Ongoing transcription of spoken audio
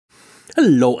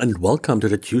Hello and welcome to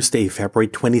the Tuesday, February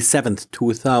 27th,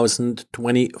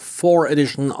 2024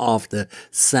 edition of the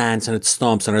SANS and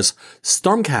Storm Center's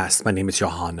Stormcast. My name is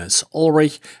Johannes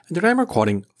Ulrich and today I'm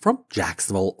recording from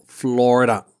Jacksonville,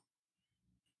 Florida.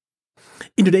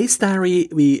 In today's diary,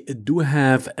 we do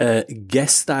have a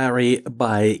guest diary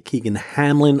by Keegan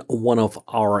Hamlin, one of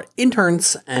our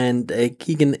interns, and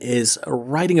Keegan is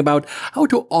writing about how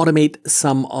to automate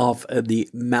some of the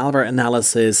malware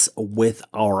analysis with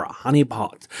our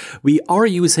Honeypot. We are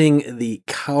using the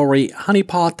Cowrie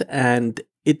Honeypot, and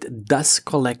it does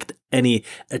collect any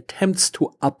attempts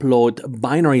to upload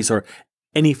binaries or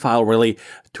any file really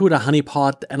to the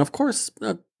Honeypot, and of course,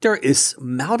 there is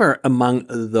malware among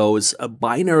those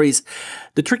binaries.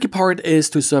 The tricky part is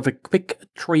to serve a quick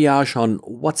triage on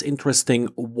what's interesting,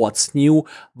 what's new.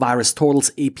 VirusTotal's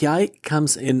API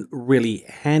comes in really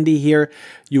handy here.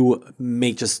 You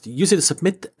may just use it to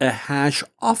submit a hash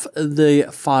of the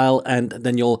file, and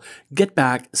then you'll get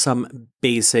back some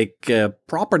basic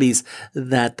properties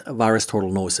that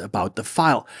VirusTotal knows about the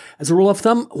file. As a rule of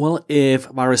thumb, well, if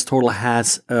VirusTotal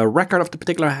has a record of the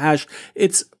particular hash,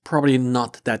 it's probably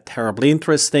not that terribly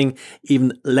interesting,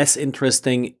 even less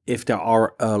interesting if there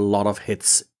are a lot of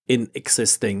hits in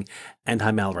existing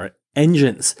anti-malware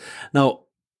engines. Now,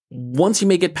 once you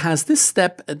make it past this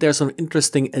step, there's an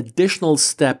interesting additional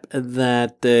step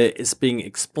that is being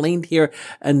explained here,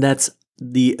 and that's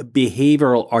the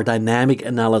behavioral or dynamic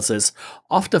analysis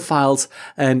of the files,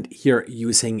 and here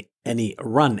using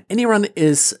AnyRun. AnyRun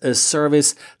is a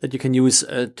service that you can use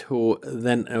to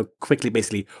then quickly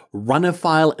basically run a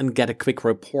file and get a quick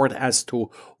report as to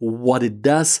what it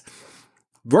does.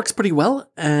 Works pretty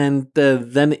well, and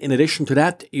then in addition to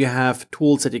that, you have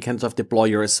tools that you can sort of deploy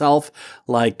yourself,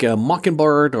 like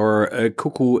Mockingbird or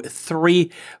Cuckoo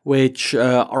 3, which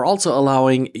are also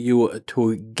allowing you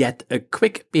to get a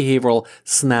quick behavioral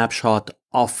snapshot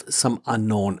of some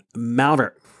unknown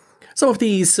malware. Some of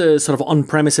these sort of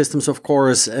on-premise systems, of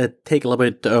course, take a little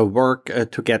bit work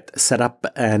to get set up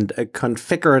and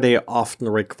configured. They often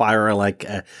require like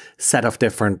a set of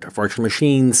different virtual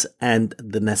machines and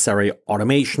the necessary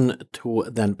automation to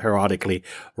then periodically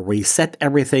reset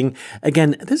everything.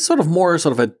 Again, this is sort of more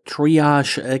sort of a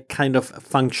triage kind of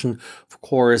function. Of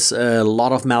course, a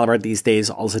lot of malware these days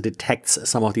also detects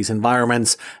some of these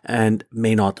environments and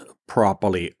may not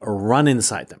properly run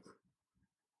inside them.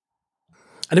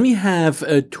 And then we have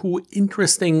two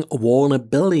interesting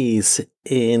vulnerabilities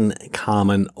in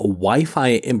common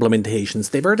Wi-Fi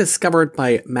implementations. They were discovered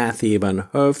by Matthew Van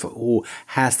Hoof, who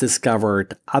has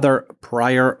discovered other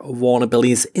prior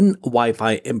vulnerabilities in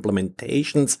Wi-Fi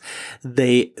implementations.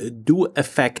 They do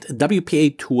affect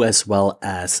WPA2 as well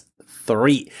as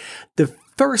 3. The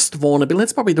first vulnerability,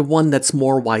 it's probably the one that's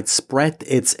more widespread.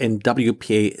 It's in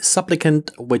WPA supplicant,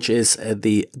 which is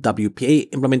the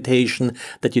WPA implementation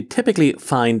that you typically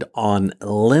find on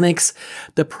Linux.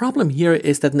 The problem here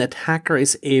is that an attacker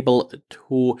is able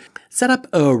to set up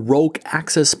a rogue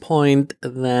access point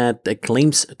that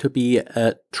claims to be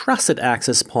a trusted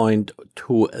access point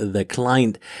to the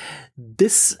client.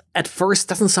 This at first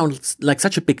doesn't sound like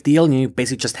such a big deal. You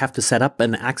basically just have to set up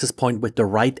an access point with the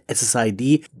right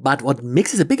SSID. But what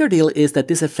makes it a bigger deal is that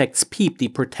this affects PEEP, the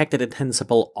Protected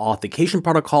Intensible Authentication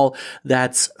Protocol,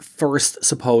 that's first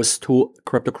supposed to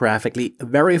cryptographically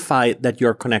verify that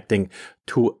you're connecting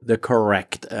to the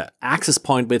correct access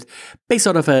point with based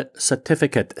out of a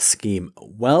certificate scheme.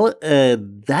 Well,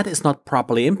 that is not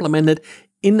properly implemented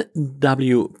in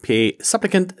WPA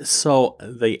supplicant, so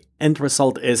the end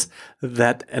result is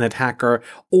that an attacker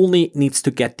only needs to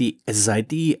get the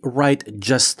SSID right,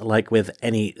 just like with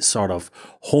any sort of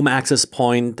home access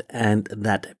point, and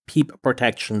that PEEP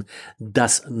protection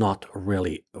does not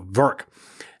really work.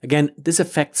 Again, this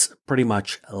affects pretty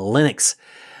much Linux.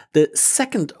 The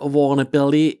second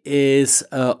vulnerability is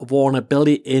a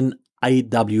vulnerability in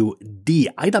IWD.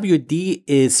 IWD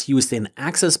is used in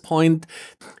access point.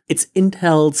 It's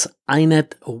Intel's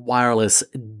iNet wireless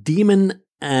daemon.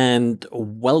 And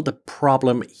well, the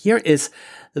problem here is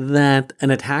that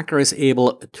an attacker is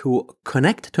able to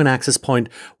connect to an access point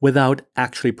without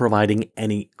actually providing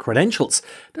any credentials.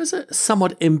 There's a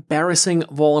somewhat embarrassing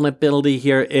vulnerability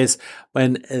here is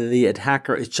when the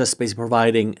attacker is just basically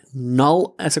providing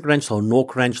null as a credential, or no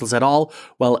credentials at all.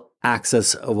 Well,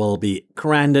 access will be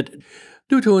granted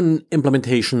due to an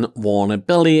implementation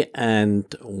vulnerability. And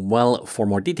well, for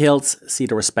more details, see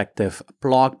the respective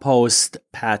blog post.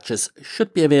 Patches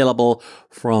should be available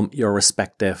from your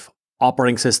respective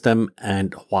operating system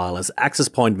and wireless access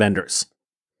point vendors.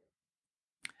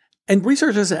 And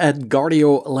researchers at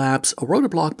Guardio Labs wrote a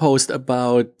blog post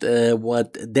about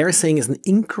what they're saying is an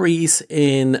increase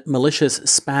in malicious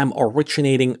spam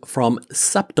originating from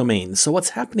subdomains. So what's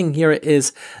happening here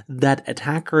is that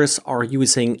attackers are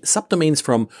using subdomains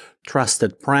from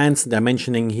trusted brands. They're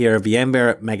mentioning here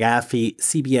VMware, McAfee,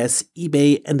 CBS,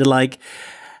 eBay, and the like.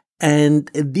 And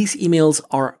these emails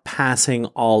are passing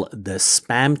all the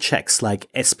spam checks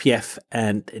like SPF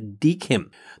and DKIM.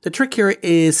 The trick here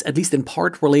is at least in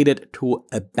part related to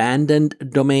abandoned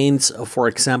domains. For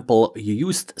example, you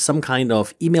used some kind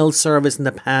of email service in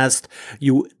the past.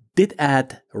 You did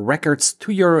add records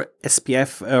to your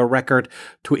SPF record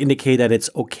to indicate that it's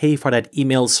okay for that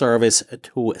email service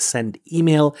to send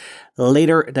email.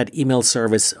 Later, that email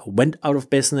service went out of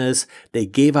business. They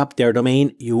gave up their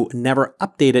domain. You never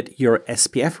updated your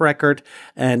SPF record.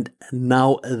 And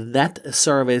now that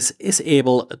service is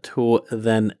able to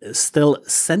then still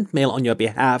send mail on your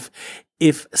behalf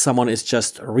if someone is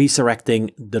just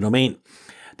resurrecting the domain.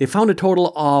 They found a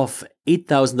total of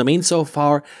 8,000 domains so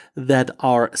far that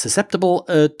are susceptible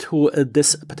to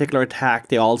this particular attack.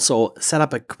 They also set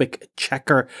up a quick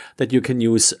checker that you can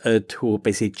use to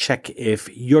basically check if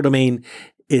your domain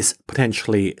is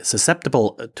potentially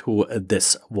susceptible to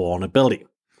this vulnerability.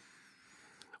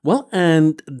 Well,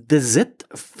 and this is it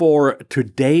for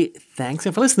today. Thanks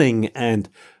for listening and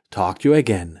talk to you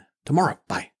again tomorrow.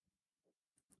 Bye.